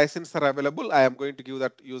 25 licenses are available. I am going to give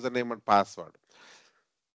that username and password.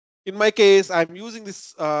 In my case, I'm using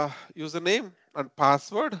this username and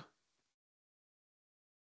password.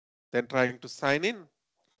 Then trying to sign in.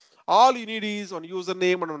 All you need is one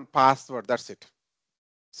username and one password. That's it.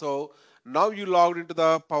 So now you logged into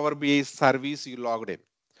the Power BI service. You logged in.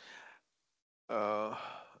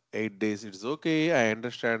 8 days, it's okay. I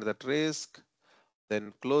understand that risk.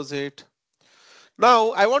 Then close it.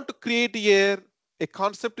 Now I want to create here a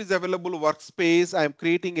concept is available workspace. I am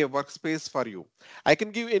creating a workspace for you. I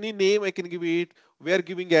can give any name. I can give it. We are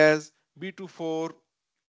giving as B24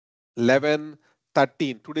 11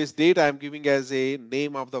 13. Today's date I am giving as a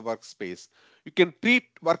name of the workspace. You can treat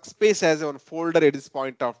workspace as one folder at this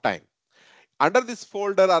point of time. Under this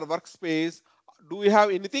folder or workspace, do we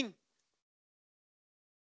have anything?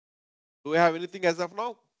 Do we have anything as of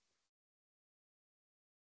now?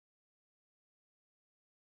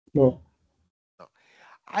 No. No.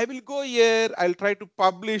 I will go here. I'll try to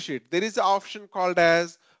publish it. There is an option called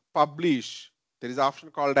as publish. There is an option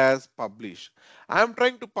called as publish. I am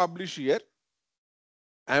trying to publish here.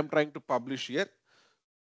 I am trying to publish here.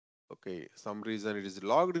 Okay, some reason it is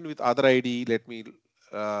logged in with other ID. Let me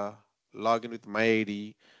uh, log in with my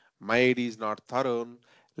ID. My ID is not Tarun.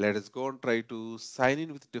 Let us go and try to sign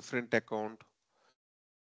in with different account.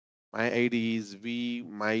 My ID is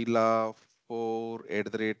vmyla4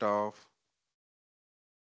 at the rate of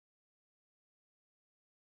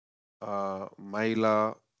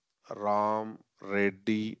myla ram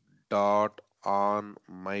reddy dot on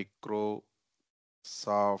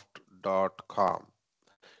microsoft.com.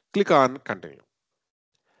 Click on continue.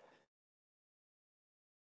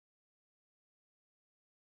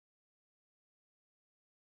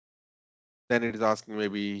 Then it is asking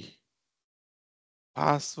maybe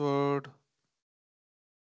password.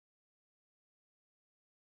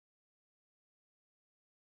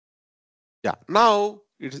 Yeah, now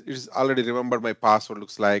it is already remembered my password,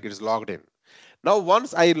 looks like it is logged in. Now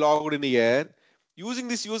once I logged in here, using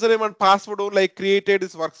this username and password only I created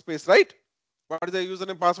this workspace, right? What is the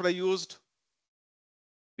username password I used?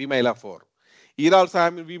 vmaila4. Here also I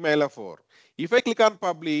am in vmaila4. If I click on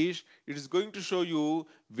publish, it is going to show you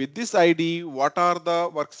with this ID what are the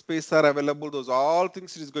workspace are available. Those all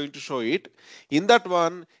things it is going to show it. In that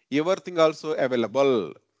one, everything also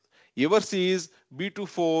available. Yours is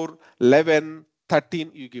B24 11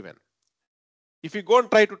 13 you given. If you go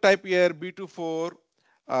and try to type here B24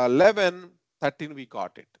 11 13, we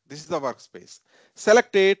got it. This is the workspace.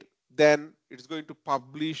 Select it, then it's going to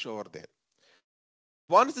publish over there.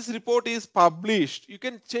 Once this report is published, you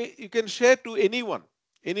can share to anyone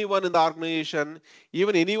in the organization,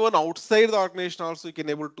 even anyone outside the organization also you can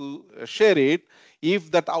able to share it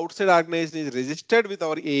if that outside organization is registered with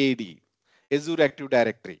our AAD, Azure Active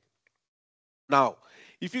Directory. Now,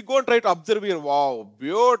 if you go and try to observe here, wow,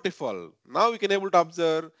 beautiful. Now we can able to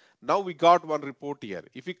observe. Now we got one report here.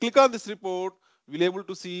 If you click on this report, we'll able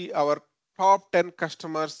to see our top 10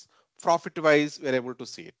 customers profit wise. We're able to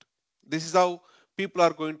see it. This is how people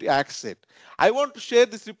are going to access it. I want to share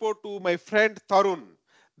this report to my friend Tarun.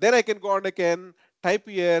 Then I can go and I can type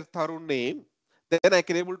here Tarun name. Then I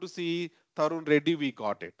can able to see Tarun Reddy. We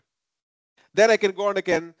got it. Then I can go and I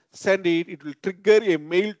can send it. It will trigger a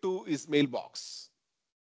mail to his mailbox.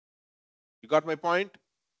 You got my point?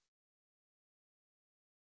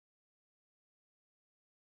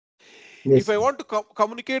 Yes, If I sir. want to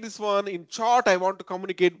communicate this one in chart, I want to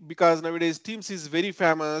communicate because nowadays Teams is very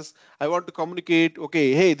famous. I want to communicate,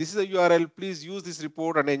 okay, hey, this is a URL, please use this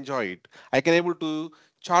report and enjoy it. I can able to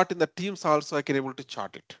chart in the Teams also, I can able to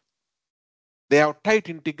chart it. They have tight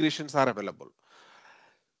integrations are available.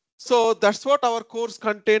 So that's what our course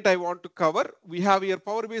content I want to cover. We have here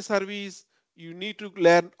Power BI service. You need to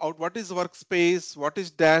learn out what is workspace, what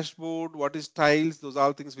is dashboard, what is tiles. Those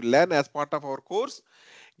all things we learn as part of our course.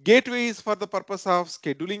 Gateway is for the purpose of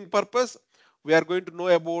scheduling purpose. We are going to know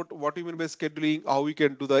about what we mean by scheduling, how we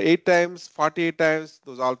can do the 8 times, 48 times,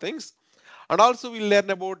 those all things. And also we'll learn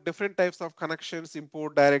about different types of connections,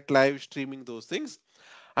 import, direct, live, streaming, those things.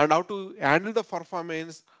 And how to handle the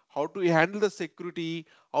performance, how to handle the security,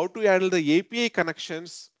 how to handle the API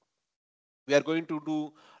connections. We are going to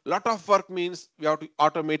do a lot of work means we have to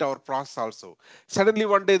automate our process also. Suddenly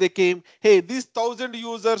one day they came, hey, these 1,000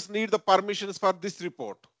 users need the permissions for this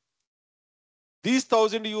report. These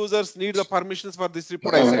 1,000 users need the permissions for this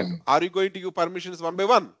report. I said, are you going to give permissions one by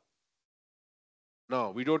one? No,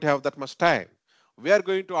 we don't have that much time. We are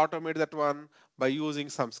going to automate that one by using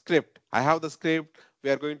some script. I have the script. We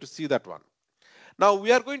are going to see that one. Now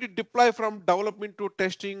we are going to deploy from development to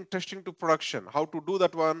testing, testing to production. How to do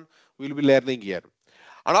that one, we'll be learning here.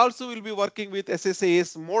 And also we'll be working with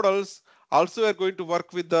SSAS models. Also we're going to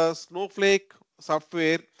work with the Snowflake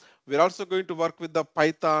software. We're also going to work with the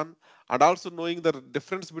Python and also knowing the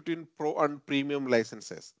difference between pro and premium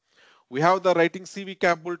licenses. We have the writing CV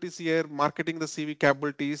capabilities here, marketing the CV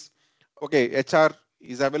capabilities. Okay, HR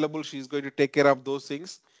is available. She's going to take care of those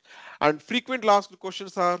things. And frequent asked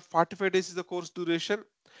questions are 45 days is the course duration.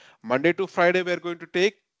 Monday to Friday we are going to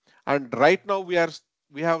take, and right now we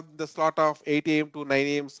have the slot of 8 a.m. to 9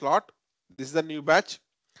 a.m. slot. This is a new batch,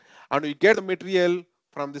 and you get the material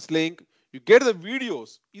from this link. You get the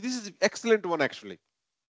videos. This is excellent one actually.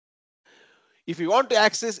 If you want to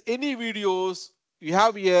access any videos, you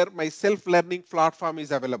have here my self-learning platform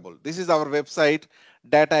is available. This is our website,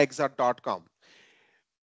 dataexert.com.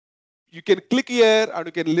 You can click here and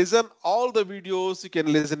you can listen all the videos. You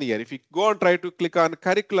can listen here. If you go and try to click on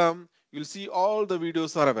curriculum, you'll see all the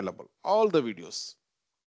videos are available. All the videos.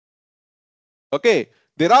 Okay.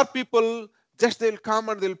 There are people just they'll come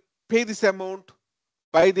and they'll pay this amount,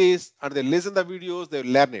 buy this, and they listen the videos. They'll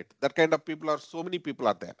learn it. That kind of people are so many people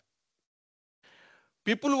are there.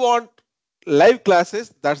 People want live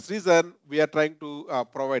classes. That's the reason we are trying to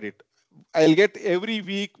provide it. I'll get every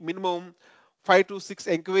week minimum 5 to 6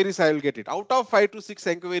 enquiries. I will get it. Out of 5 to 6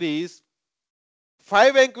 enquiries,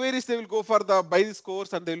 5 enquiries they will go for the buy this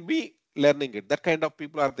course and they will be learning it. That kind of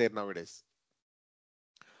people are there nowadays.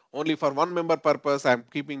 Only for one member purpose, I'm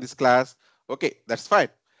keeping this class. Okay, that's fine.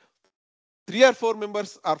 3 or 4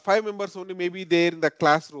 members or 5 members only may be there in the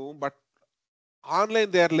classroom, but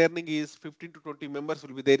online they are learning is 15 to 20 members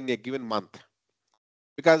will be there in a given month.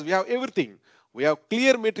 Because we have everything. We have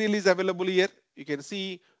clear material is available here. You can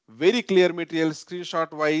see very clear material,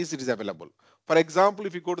 screenshot wise it is available. For example,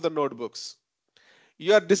 if you go to the notebooks,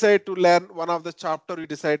 you are decide to learn one of the chapter you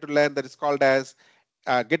decide to learn that is called as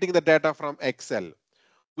getting the data from Excel.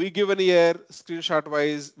 We given here screenshot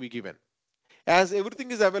wise we given. As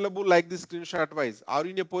everything is available like this screenshot wise, are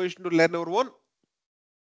you in a position to learn our own?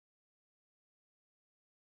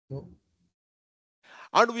 No.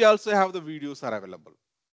 And we also have the videos are available.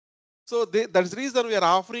 So that's the reason we are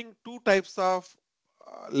offering two types of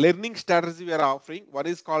learning strategy we are offering. One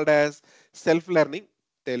is called as self-learning.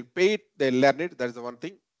 They'll pay it, they'll learn it. That is the one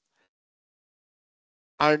thing.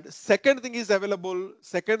 And second thing is available.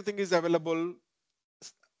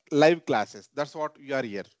 Live classes. That's what you are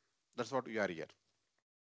here. That's what you are here.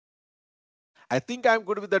 I think I'm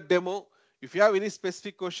good with the demo. If you have any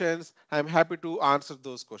specific questions, I'm happy to answer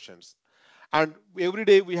those questions. And every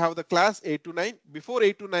day we have the class 8 to 9. Before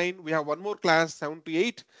 8 to 9, we have one more class 7 to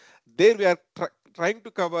 8. There we are trying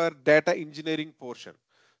to cover data engineering portion.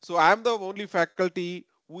 So I'm the only faculty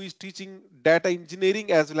who is teaching data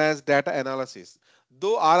engineering as well as data analysis.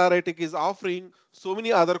 Though ITEC is offering so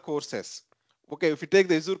many other courses. Okay, if you take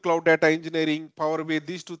the Azure Cloud Data Engineering, Power BI,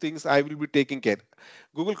 these two things I will be taking care.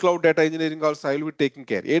 Google Cloud Data Engineering also I will be taking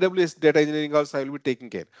care. AWS Data Engineering also I will be taking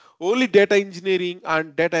care. Only data engineering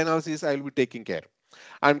and data analysis I will be taking care.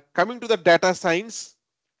 And coming to the data science,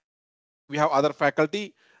 we have other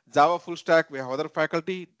faculty. Java full stack, we have other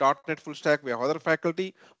faculty. .NET full stack, we have other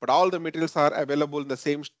faculty. But all the materials are available in the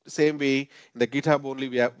same way. In the GitHub only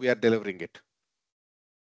we are delivering it.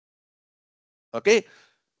 Okay.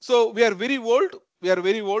 So we are very old.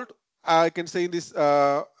 I can say in this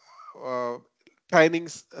training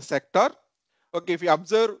sector. Okay, if you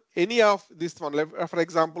observe any of this one, for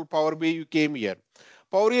example, Power BI, you came here.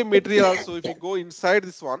 Power BI material also, if you go inside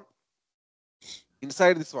this one,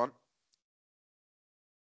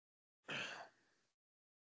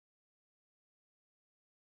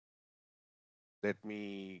 let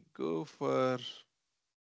me go for.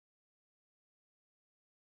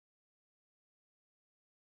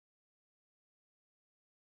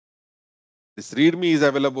 This README is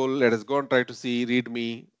available. Let us go and try to see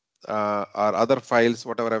README or other files,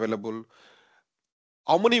 whatever available.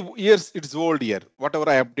 How many years it's old here? Whatever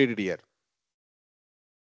I updated here.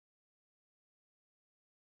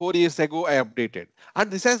 4 years ago I updated.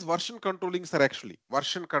 And this has version controlling, sir, actually.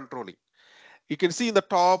 Version controlling. You can see in the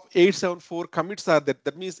top 874 commits are that.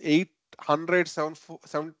 That means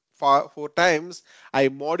 874 times I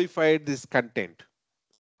modified this content.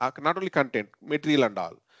 Not only content, material and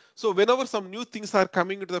all. So whenever some new things are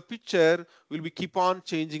coming into the picture, we'll be keep on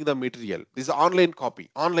changing the material. This is online copy.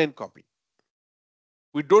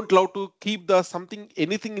 We don't love to keep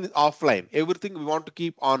anything in offline. Everything we want to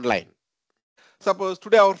keep online. Suppose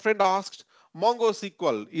today our friend asked,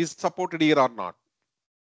 MongoSQL is supported here or not?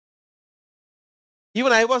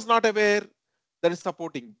 Even I was not aware that is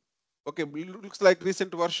supporting. Okay, looks like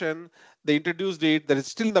recent version, they introduced it, that is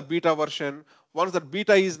still in the beta version. Once that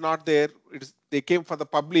beta is not there, they came for the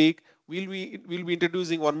public, we'll be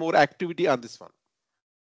introducing one more activity on this one.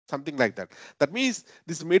 Something like that. That means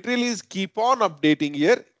this material is keep on updating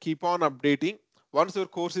here, keep on updating. Once your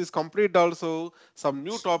course is complete also, some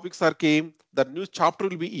new topics are came, the new chapter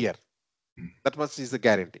will be here. That much is the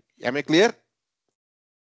guarantee. Am I clear?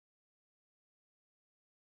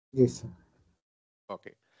 Yes, sir.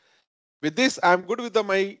 Okay. With this, I'm good with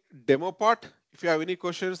my demo part. If you have any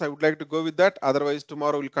questions, I would like to go with that. Otherwise,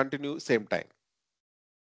 tomorrow we'll continue same time.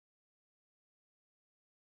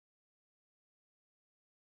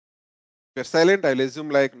 If you're silent, I'll assume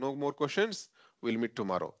like no more questions. We'll meet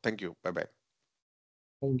tomorrow. Thank you. Bye-bye.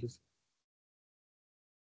 Thank you, sir.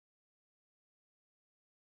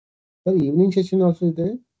 Sir, evening session also is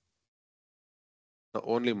there? No,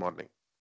 only morning.